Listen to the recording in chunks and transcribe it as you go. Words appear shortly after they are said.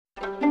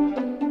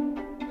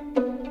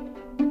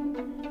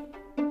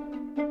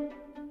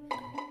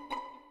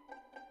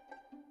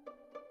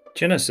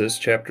Genesis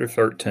chapter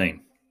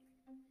 13.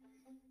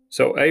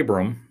 So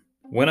Abram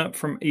went up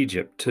from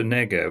Egypt to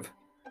Negev,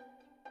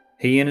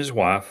 he and his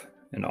wife,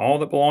 and all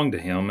that belonged to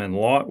him, and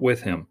Lot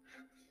with him.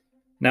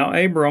 Now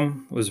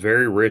Abram was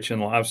very rich in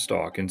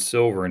livestock, in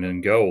silver, and in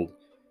gold.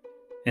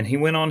 And he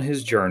went on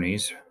his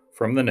journeys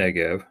from the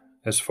Negev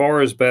as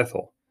far as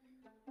Bethel,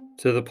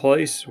 to the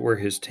place where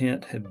his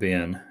tent had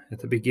been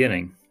at the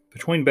beginning,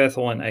 between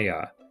Bethel and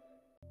Ai,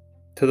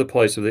 to the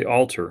place of the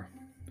altar,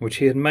 which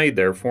he had made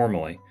there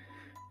formerly.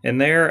 And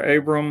there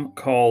Abram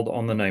called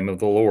on the name of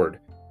the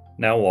Lord.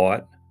 Now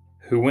Lot,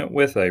 who went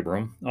with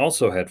Abram,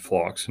 also had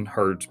flocks and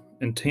herds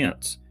and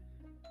tents.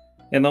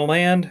 And the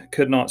land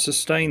could not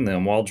sustain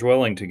them while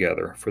dwelling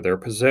together, for their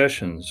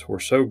possessions were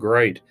so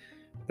great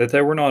that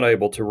they were not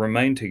able to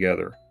remain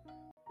together.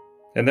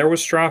 And there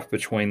was strife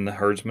between the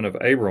herdsmen of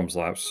Abram's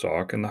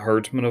livestock and the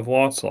herdsmen of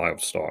Lot's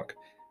livestock.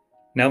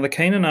 Now the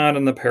Canaanite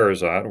and the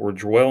Perizzite were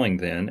dwelling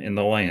then in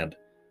the land.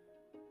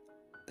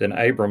 Then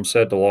Abram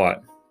said to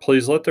Lot,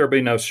 "Please let there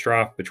be no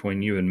strife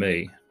between you and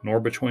me,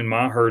 nor between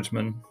my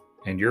herdsmen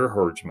and your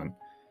herdsmen,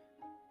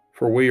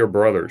 for we are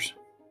brothers.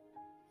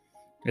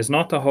 Is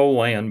not the whole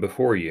land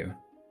before you?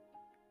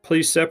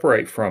 Please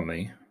separate from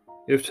me.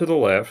 If to the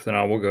left, then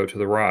I will go to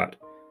the right,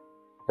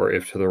 or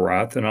if to the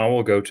right, then I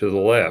will go to the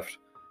left."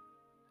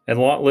 And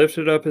Lot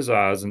lifted up his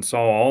eyes and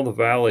saw all the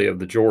valley of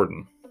the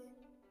Jordan,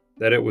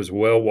 that it was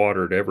well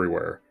watered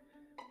everywhere.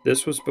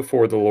 This was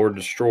before the Lord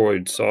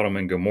destroyed Sodom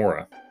and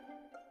Gomorrah.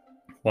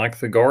 Like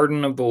the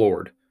garden of the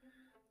Lord,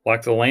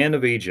 like the land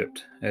of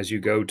Egypt, as you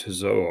go to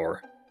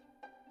Zoar.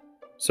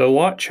 So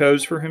Lot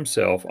chose for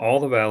himself all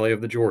the valley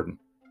of the Jordan.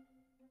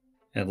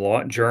 And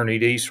Lot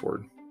journeyed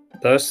eastward.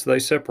 Thus they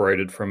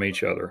separated from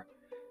each other.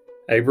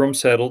 Abram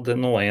settled in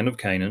the land of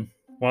Canaan,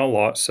 while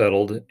Lot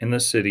settled in the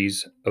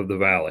cities of the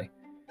valley,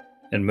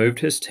 and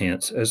moved his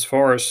tents as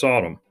far as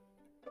Sodom.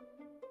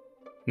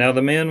 Now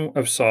the men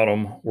of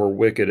Sodom were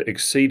wicked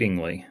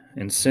exceedingly,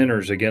 and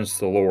sinners against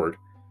the Lord.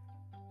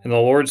 And the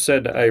Lord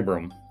said to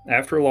Abram,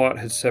 after Lot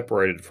had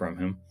separated from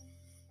him,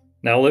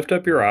 "Now lift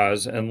up your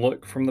eyes and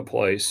look from the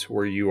place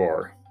where you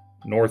are,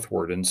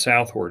 northward and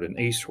southward and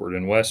eastward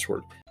and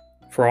westward.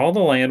 For all the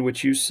land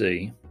which you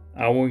see,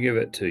 I will give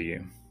it to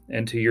you,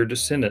 and to your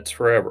descendants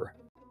forever.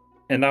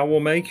 And I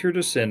will make your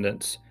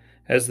descendants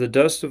as the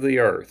dust of the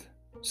earth,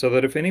 so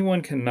that if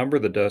anyone can number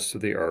the dust of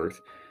the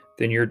earth,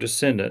 then your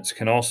descendants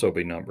can also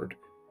be numbered.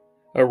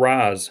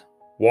 Arise,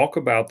 walk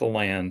about the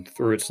land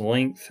through its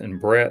length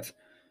and breadth,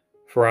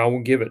 for I will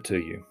give it to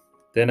you."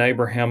 Then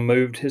Abraham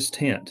moved his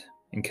tent,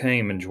 and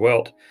came and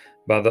dwelt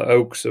by the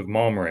oaks of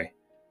Mamre,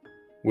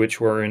 which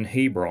were in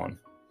Hebron,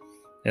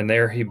 and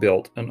there he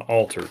built an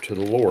altar to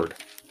the Lord.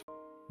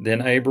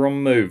 Then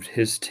Abram moved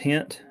his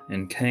tent,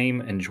 and came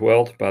and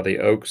dwelt by the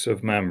oaks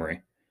of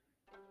Mamre,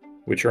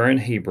 which are in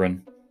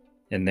Hebron,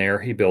 and there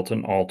he built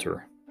an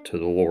altar to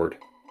the Lord.